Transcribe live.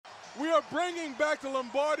We are bringing back the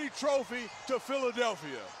Lombardi Trophy to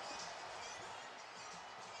Philadelphia.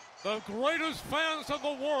 The greatest fans in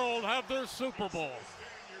the world have their Super Bowl.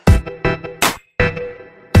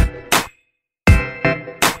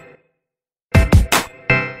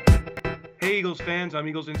 Hey Eagles fans, I'm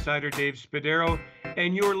Eagles Insider Dave Spadaro,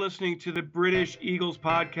 and you're listening to the British Eagles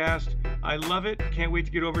podcast. I love it. Can't wait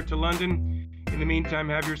to get over to London. In the meantime,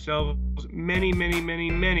 have yourselves many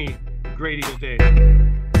great Eagles days.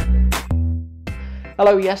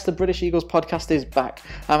 Hello, yes, the British Eagles podcast is back.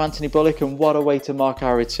 I'm Anthony Bullock, and what a way to mark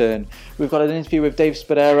our return. We've got an interview with Dave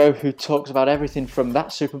Spadaro, who talks about everything from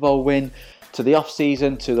that Super Bowl win to the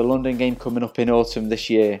off-season to the London game coming up in autumn this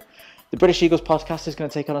year. The British Eagles podcast is going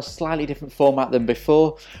to take on a slightly different format than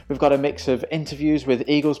before. We've got a mix of interviews with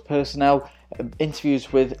Eagles personnel,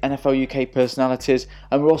 interviews with NFL UK personalities,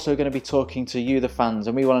 and we're also going to be talking to you, the fans,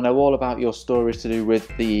 and we want to know all about your stories to do with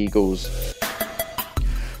the Eagles.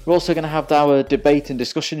 We're also going to have our debate and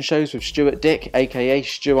discussion shows with Stuart Dick, aka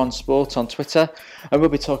Stu on Sport on Twitter, and we'll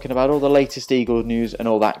be talking about all the latest Eagle news and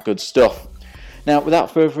all that good stuff. Now, without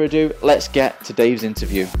further ado, let's get to Dave's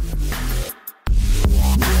interview.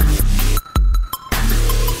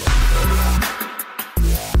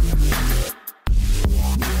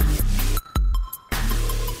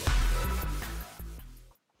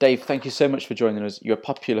 Dave, thank you so much for joining us. You're a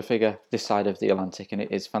popular figure this side of the Atlantic, and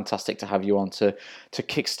it is fantastic to have you on to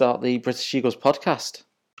kickstart the British Eagles podcast.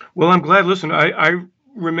 Well, I'm glad. Listen, I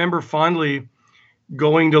remember fondly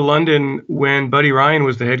going to London when Buddy Ryan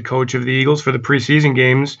was the head coach of the Eagles for the preseason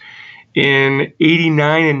games in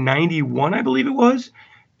 89 and 91, I believe it was.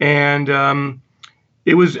 And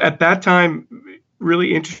it was at that time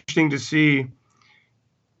really interesting to see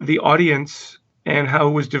the audience and how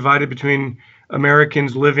it was divided between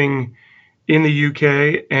Americans living in the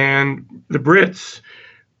UK and the Brits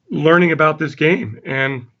learning about this game.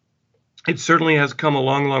 And it certainly has come a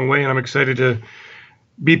long way, and I'm excited to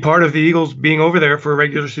be part of the Eagles being over there for a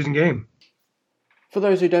regular season game. For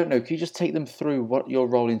those who don't know, can you just take them through what your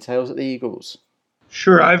role entails at the Eagles?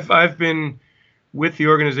 Sure. I've been with the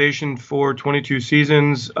organization for 22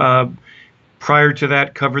 seasons. Prior to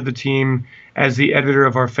that, covered the team as the editor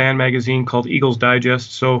of our fan magazine called Eagles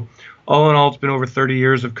Digest. So all in all, it's been over 30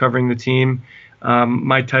 years of covering the team.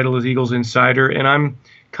 My title is Eagles Insider, and I'm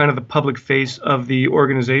kind of the public face of the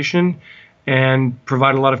organization and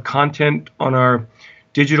provide a lot of content on our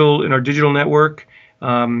digital network,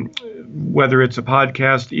 whether it's a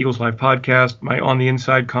podcast, Eagles Live podcast, my On the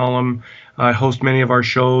Inside column. I host many of our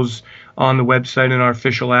shows on the website and our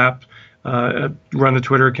official app. Run the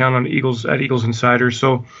Twitter account on Eagles at Eagles Insider.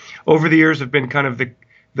 So over the years, I've been kind of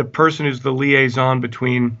the person who's the liaison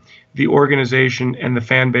between the organization and the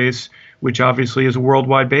fan base, which obviously is a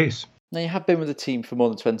worldwide base. Now, you have been with the team for more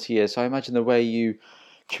than 20 years, so I imagine the way you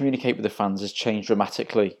communicate with the fans has changed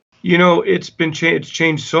dramatically. You know, it's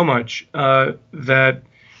changed so much and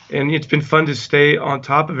it's been fun to stay on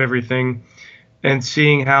top of everything and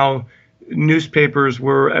seeing how newspapers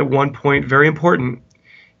were at one point very important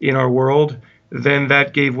in our world. Then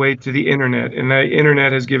that gave way to the internet, and the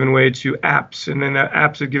internet has given way to apps, and then that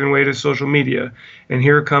apps have given way to social media, and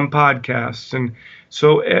here come podcasts. And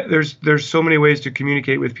so there's so many ways to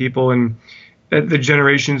communicate with people, and the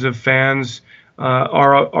generations of fans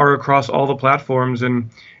are across all the platforms. And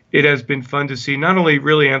it has been fun to see not only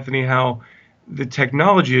really, Anthony, how the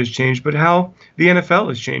technology has changed, but how the NFL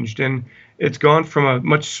has changed. And it's gone from a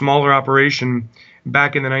much smaller operation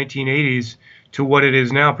back in the 1980s to what it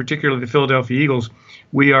is now, particularly the Philadelphia Eagles.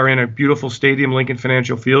 We are in a beautiful stadium, Lincoln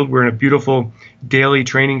Financial Field. We're in a beautiful daily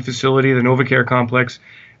training facility, the NovaCare complex.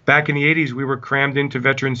 Back in the 80s, we were crammed into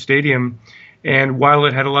Veterans Stadium. And while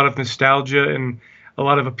it had a lot of nostalgia and a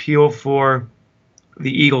lot of appeal for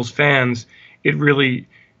the Eagles fans, it really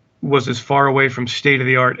was as far away from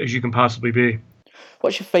state-of-the-art as you can possibly be.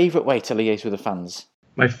 What's your favourite way to liaise with the fans?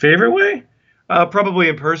 My favorite way? Probably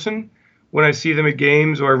in person. When I see them at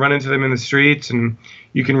games or I run into them in the streets, and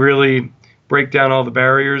you can really break down all the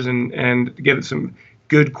barriers and get some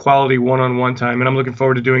good quality one-on-one time. And I'm looking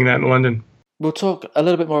forward to doing that in London. We'll talk a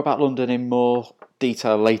little bit more about London in more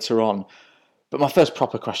detail later on. But my first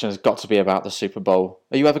proper question has got to be about the Super Bowl.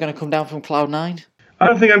 Are you ever going to come down from Cloud 9? I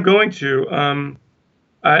don't think I'm going to.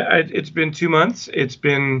 It's been 2 months. It's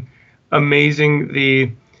been amazing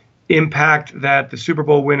the impact that the Super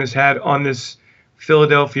Bowl win has had on this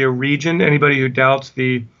Philadelphia region. Anybody who doubts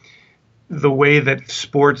the way that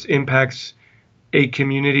sports impacts a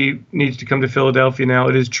community needs to come to Philadelphia now.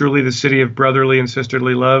 It is truly the city of brotherly and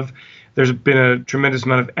sisterly love. There's been a tremendous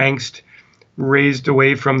amount of angst raised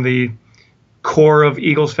away from the core of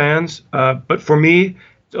Eagles fans. But for me,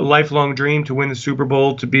 a lifelong dream to win the Super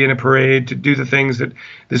Bowl, to be in a parade, to do the things that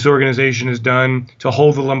this organization has done, to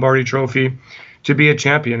hold the Lombardi Trophy, to be a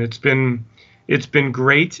champion. It's been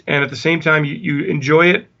great, and at the same time, you enjoy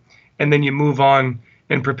it, and then you move on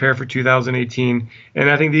and prepare for 2018. And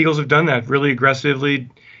I think the Eagles have done that really aggressively,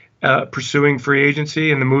 pursuing free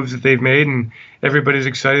agency and the moves that they've made, and everybody's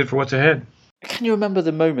excited for what's ahead. Can you remember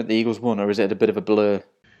the moment the Eagles won, or is it a bit of a blur?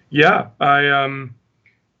 Yeah,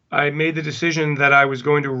 I made the decision that I was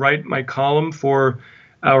going to write my column for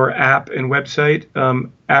our app and website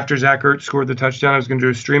after Zach Ertz scored the touchdown. I was going to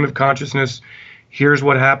do a stream of consciousness. Here's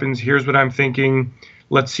what happens. Here's what I'm thinking.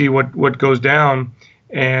 Let's see what goes down.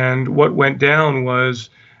 And what went down was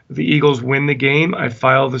the Eagles win the game. I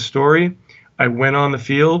filed the story. I went on the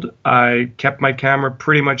field. I kept my camera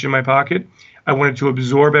pretty much in my pocket. I wanted to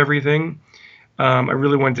absorb everything. I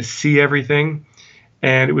really wanted to see everything.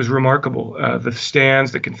 And it was remarkable. The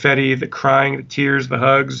stands, the confetti, the crying, the tears, the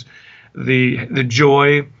hugs, the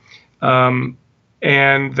joy. And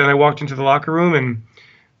then I walked into the locker room and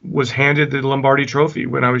was handed the Lombardi Trophy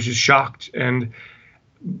when I was just shocked and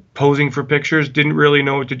posing for pictures, didn't really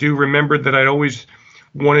know what to do, remembered that I'd always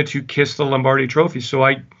wanted to kiss the Lombardi Trophy. So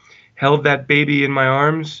I held that baby in my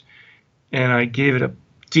arms and I gave it a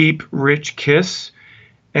deep, rich kiss.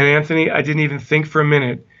 And Anthony, I didn't even think for a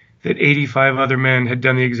minute that 85 other men had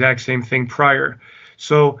done the exact same thing prior.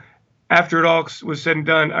 So after it all was said and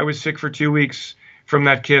done, I was sick for 2 weeks from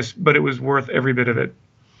that kiss, but it was worth every bit of it.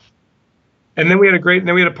 And then we had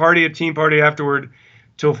a team party afterward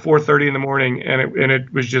till 4:30 in the morning, and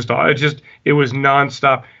it was it was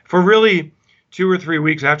nonstop for really 2 or 3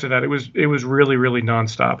 weeks after that. It was really, really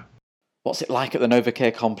nonstop. What's it like at the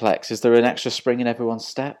NovaCare complex? Is there an extra spring in everyone's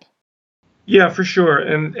step? Yeah, for sure.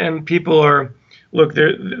 And people are, look,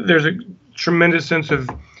 there's a tremendous sense of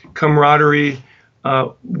camaraderie,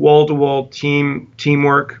 wall-to-wall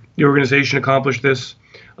teamwork. The organization accomplished this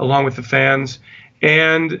along with the fans,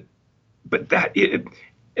 but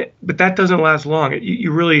that doesn't last long.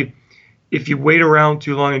 You really, if you wait around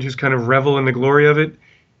too long and just kind of revel in the glory of it,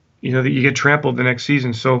 that you get trampled the next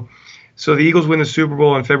season. So the Eagles win the Super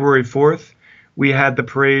Bowl on February 4th. We had the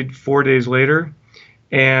parade 4 days later.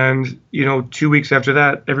 And, 2 weeks after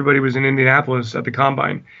that, everybody was in Indianapolis at the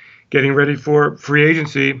Combine getting ready for free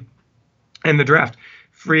agency and the draft.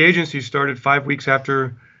 Free agency started 5 weeks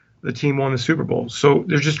after the team won the Super Bowl. So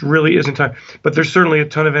there just really isn't time. But there's certainly a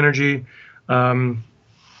ton of energy, a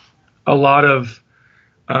lot of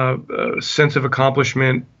sense of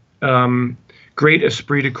accomplishment, great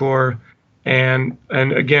esprit de corps, and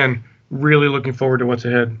again, really looking forward to what's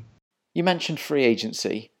ahead. You mentioned free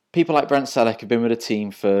agency. People like Brent Selleck have been with a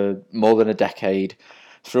team for more than a decade,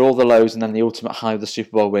 through all the lows and then the ultimate high of the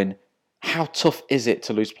Super Bowl win. How tough is it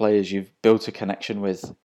to lose players you've built a connection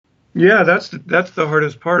with? Yeah, that's the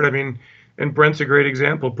hardest part. I mean, and Brent's a great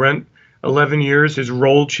example. Brent, 11 years, his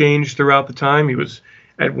role changed throughout the time. He was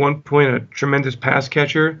at one point a tremendous pass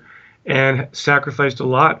catcher and sacrificed a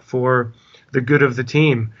lot for the good of the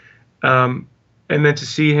team. And then to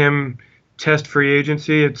see him test free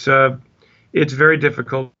agency, it's very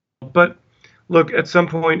difficult. But look, at some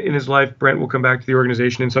point in his life, Brent will come back to the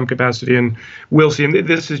organization in some capacity, and we'll see him.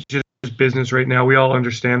 This is just business right now. We all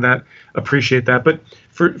understand that, appreciate that. But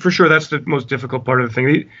for sure, that's the most difficult part of the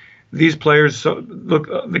thing. These players,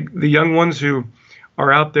 the young ones who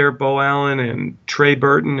are out there, Bo Allen and Trey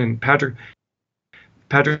Burton and Patrick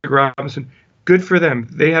Robinson, good for them.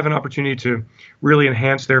 They have an opportunity to really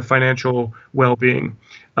enhance their financial well-being.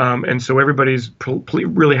 And so everybody's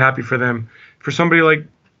really happy for them. For somebody like,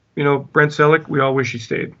 Brent Selleck, we all wish he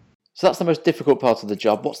stayed. So that's the most difficult part of the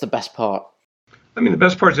job. What's the best part? I mean, the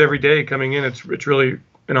best part is every day coming in. It's really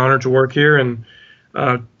an honor to work here and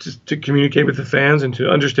to communicate with the fans and to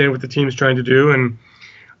understand what the team is trying to do. And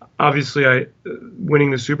obviously,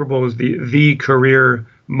 winning the Super Bowl is the career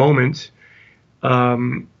moment,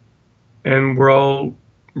 and we're all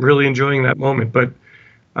really enjoying that moment. But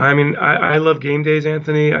I mean, I love game days,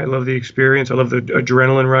 Anthony. I love the experience. I love the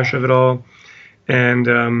adrenaline rush of it all. And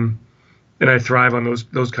I thrive on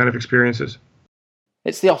those kind of experiences.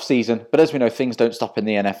 It's the off season, but as we know, things don't stop in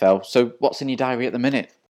the NFL. So what's in your diary at the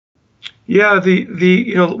minute? Yeah,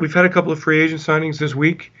 we've had a couple of free agent signings this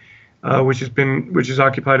week, which has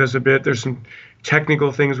occupied us a bit. There's some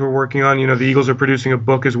technical things we're working on. The Eagles are producing a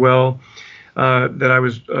book as well that I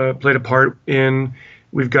was played a part in.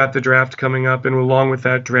 We've got the draft coming up, and along with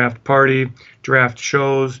that, draft party, draft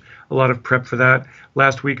shows, a lot of prep for that.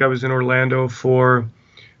 Last week I was in Orlando for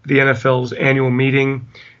the NFL's annual meeting.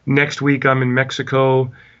 Next week I'm in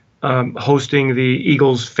Mexico hosting the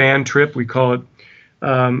Eagles fan trip. We call it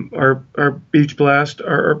our beach blast,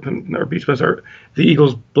 our beach blast, the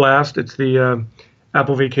Eagles blast. It's the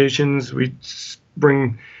Apple Vacations. We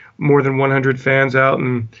bring more than 100 fans out,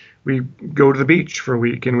 and we go to the beach for a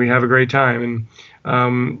week, and we have a great time.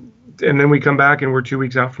 And then we come back, and we're 2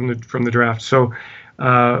 weeks out from the draft. So,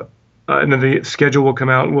 and then the schedule will come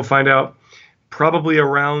out, and we'll find out probably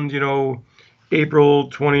around April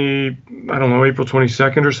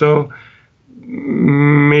 22nd or so,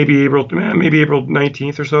 maybe April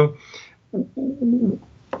 19th or so,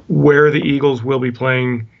 where the Eagles will be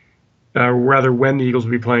playing, rather when the Eagles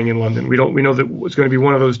will be playing in London. We know that it's going to be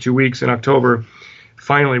one of those 2 weeks in October.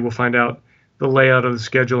 Finally, we'll find out the layout of the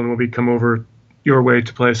schedule, and we'll come over your way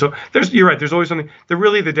to play. So you're right. There's always something. They're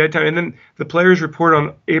really the dead time, and then the players report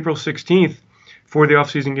on April 16th for the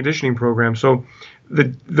off-season conditioning program. So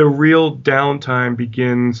the real downtime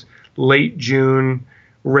begins late June,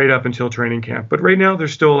 right up until training camp. But right now,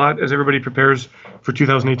 there's still a lot as everybody prepares for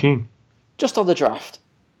 2018. Just on the draft,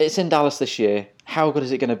 it's in Dallas this year. How good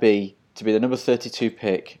is it going to be the number 32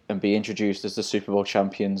 pick and be introduced as the Super Bowl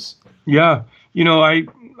champions? Yeah,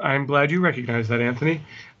 I'm glad you recognize that, Anthony.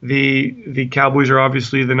 The Cowboys are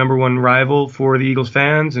obviously the number one rival for the Eagles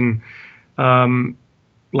fans, and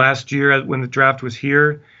last year when the draft was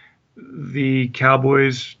here, the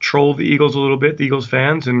Cowboys trolled the Eagles a little bit, the Eagles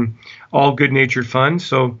fans, and all good-natured fun.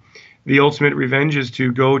 So the ultimate revenge is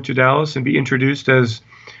to go to Dallas and be introduced as,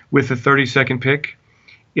 with the 32nd pick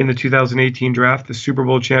in the 2018 draft, the Super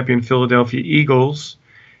Bowl champion Philadelphia Eagles.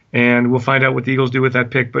 And we'll find out what the Eagles do with that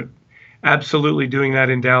pick. But absolutely doing that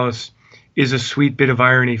in Dallas is a sweet bit of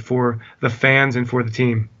irony for the fans and for the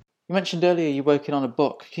team. You mentioned earlier you're working on a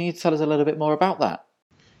book. Can you tell us a little bit more about that?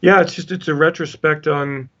 Yeah, it's a retrospect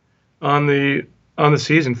on the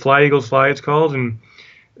season. Fly Eagles Fly, it's called, and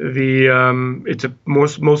it's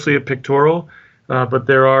mostly a pictorial, but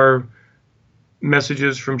there are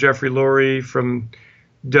messages from Jeffrey Lurie, from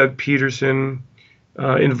Doug Peterson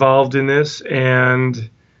involved in this, and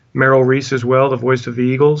Merrill Reese as well, the voice of the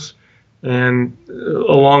Eagles. And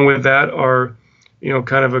along with that are,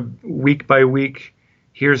 kind of a week by week,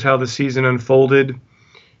 here's how the season unfolded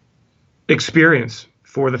experience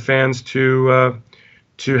for the fans to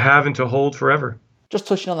have and to hold forever. Just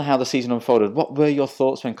touching on how the season unfolded, what were your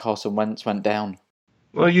thoughts when Carson Wentz went down?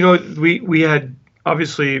 Well, we had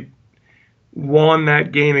obviously won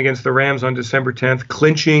that game against the Rams on December 10th,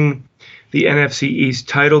 clinching the NFC East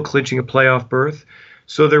title, clinching a playoff berth.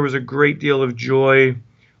 So there was a great deal of joy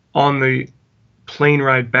on the plane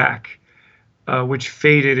ride back, which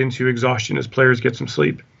faded into exhaustion as players get some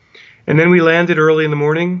sleep. And then we landed early in the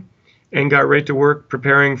morning and got right to work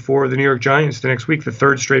preparing for the New York Giants the next week, the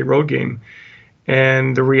third straight road game.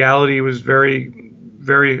 And the reality was very,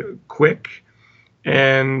 very quick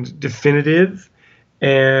and definitive.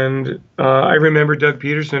 And I remember Doug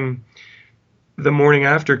Peterson the morning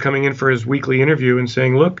after coming in for his weekly interview and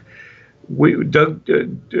saying, look, Nick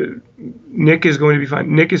is going to be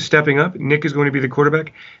fine. Nick is stepping up. Nick is going to be the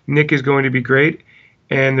quarterback. Nick is going to be great.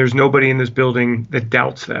 And there's nobody in this building that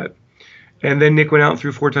doubts that. And then Nick went out and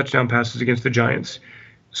threw 4 touchdown passes against the Giants.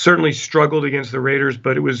 Certainly struggled against the Raiders,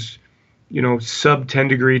 but it was, sub 10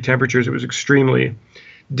 degree temperatures. It was extremely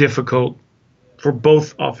difficult for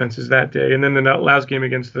both offenses that day. And then the last game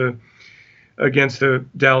against the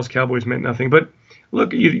Dallas Cowboys meant nothing. But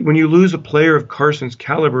look, when you lose a player of Carson's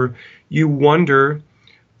caliber, you wonder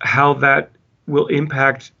how that will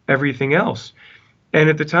impact everything else. And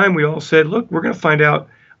at the time, we all said, look, we're going to find out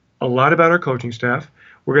a lot about our coaching staff.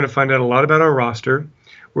 We're going to find out a lot about our roster.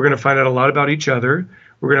 We're going to find out a lot about each other.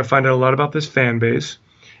 We're going to find out a lot about this fan base.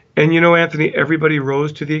 And, Anthony, everybody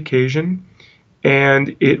rose to the occasion,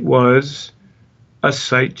 and it was a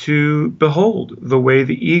sight to behold, the way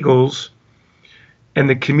the Eagles and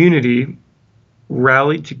the community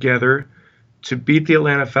rallied together to beat the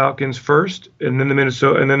Atlanta Falcons first, and then the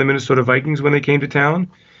Minnesota Vikings when they came to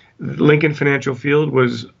town. Lincoln Financial Field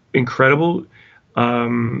was incredible.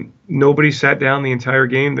 Nobody sat down the entire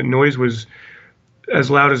game. The noise was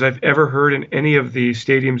as loud as I've ever heard in any of the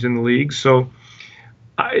stadiums in the league. So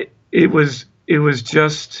it was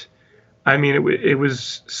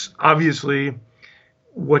obviously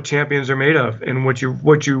what champions are made of. And what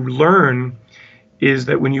you learn is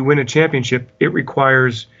that when you win a championship, it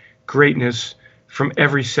requires greatness from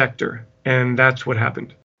every sector. And that's what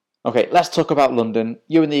happened. Okay, let's talk about London.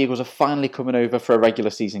 You and the Eagles are finally coming over for a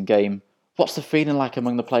regular season game. What's the feeling like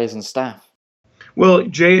among the players and staff? Well,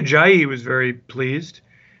 Jay Ajayi was very pleased.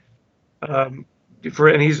 I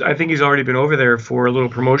think he's already been over there for a little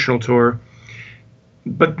promotional tour.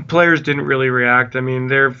 But the players didn't really react. I mean,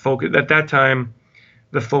 their focus at that time,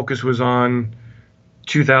 the focus was on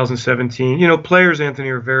 2017. Players, Anthony,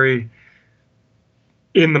 are very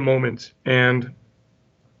in the moment, and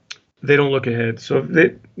they don't look ahead. So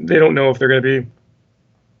they don't know if they're going to be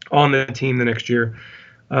on the team the next year.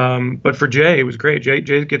 But for Jay, it was great. Jay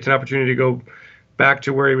gets an opportunity to go back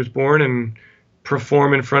to where he was born and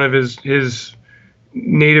perform in front of his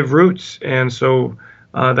native roots, and so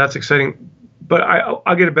that's exciting. But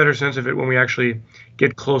I'll get a better sense of it when we actually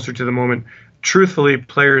get closer to the moment. Truthfully,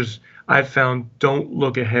 players I've found don't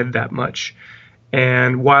look ahead that much,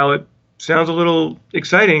 and while it sounds a little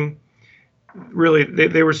exciting, really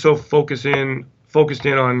they were so focused in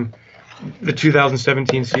on the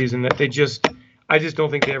 2017 season that I just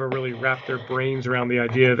don't think they ever really wrapped their brains around the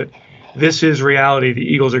idea that this is reality. The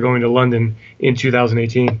Eagles are going to London in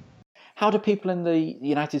 2018. How do people in the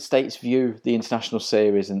United States view the international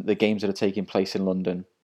series and the games that are taking place in London?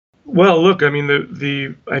 Well, look, I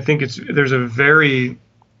mean, I think there's a very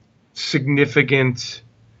significant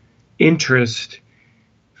interest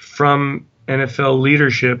from NFL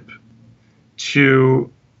leadership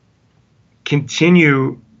to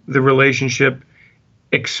continue the relationship,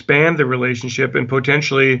 expand the relationship, and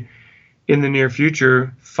potentially in the near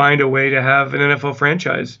future find a way to have an NFL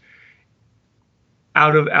franchise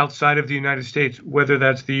outside of the United States. Whether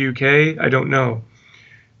that's the UK, I don't know,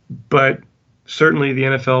 but certainly the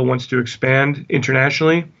NFL wants to expand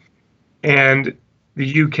internationally, and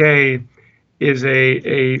the UK is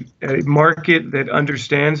a market that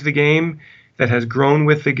understands the game, that has grown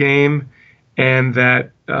with the game, and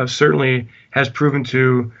that certainly has proven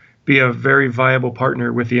to be a very viable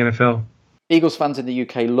partner with the NFL. Eagles fans in the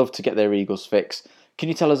UK love to get their Eagles fix. Can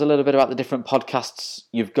you tell us a little bit about the different podcasts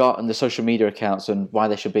you've got and the social media accounts and why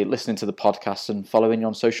they should be listening to the podcasts and following you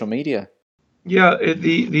on social media? Yeah, the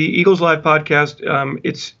Eagles Live podcast,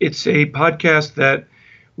 it's a podcast that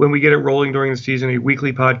when we get it rolling during the season, a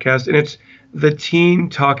weekly podcast, and it's the team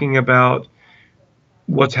talking about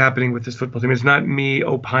what's happening with this football team. It's not me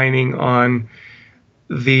opining on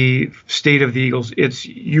the state of the Eagles. It's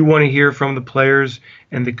you want to hear from the players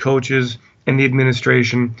and the coaches and the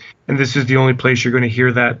administration, and this is the only place you're going to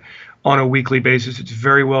hear that on a weekly basis. It's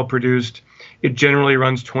very well produced. It generally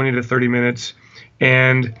runs 20 to 30 minutes,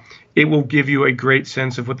 and it will give you a great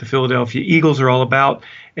sense of what the Philadelphia Eagles are all about.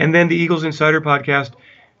 And then the Eagles Insider podcast,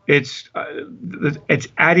 it's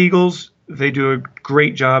at Eagles. They do a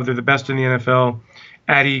great job. They're the best in the NFL.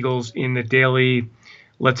 At Eagles in the daily,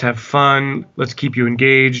 let's have fun, let's keep you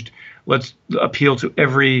engaged, let's appeal to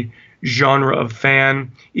every genre of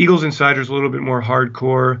fan. Eagles Insider is a little bit more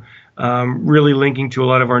hardcore, really linking to a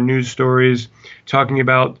lot of our news stories, talking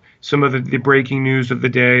about some of the breaking news of the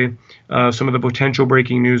day, some of the potential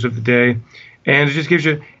breaking news of the day. And it just gives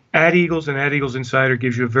you, at Eagles and at Eagles Insider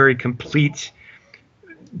gives you a very complete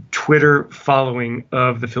Twitter following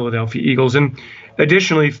of the Philadelphia Eagles. And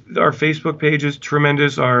additionally, our Facebook page is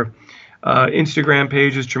tremendous. Our Instagram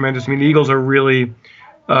page is tremendous. I mean, the Eagles are really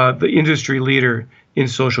the industry leader in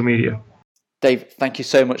social media. Dave, thank you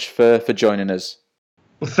so much for joining us.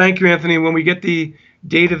 Well, thank you, Anthony. When we get the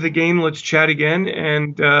date of the game, let's chat again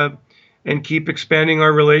and keep expanding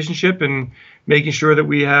our relationship and making sure that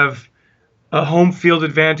we have a home field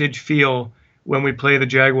advantage feel when we play the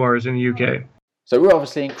Jaguars in the UK. So we're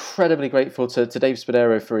obviously incredibly grateful to Dave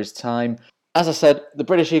Spadaro for his time. As I said, the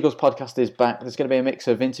British Eagles podcast is back. There's going to be a mix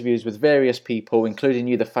of interviews with various people, including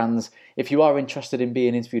you, the fans. If you are interested in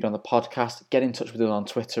being interviewed on the podcast, get in touch with us on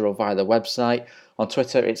Twitter or via the website. On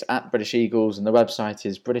Twitter, it's @British Eagles, and the website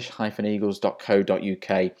is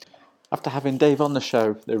british-eagles.co.uk. After having Dave on the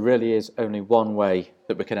show, there really is only one way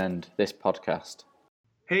that we can end this podcast.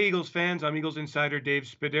 Hey, Eagles fans, I'm Eagles Insider Dave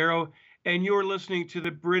Spadaro, and you're listening to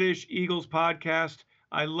the British Eagles podcast.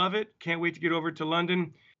 I love it. Can't wait to get over to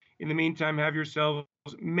London. In the meantime, have yourselves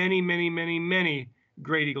many, many, many, many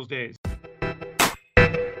great Eagles days.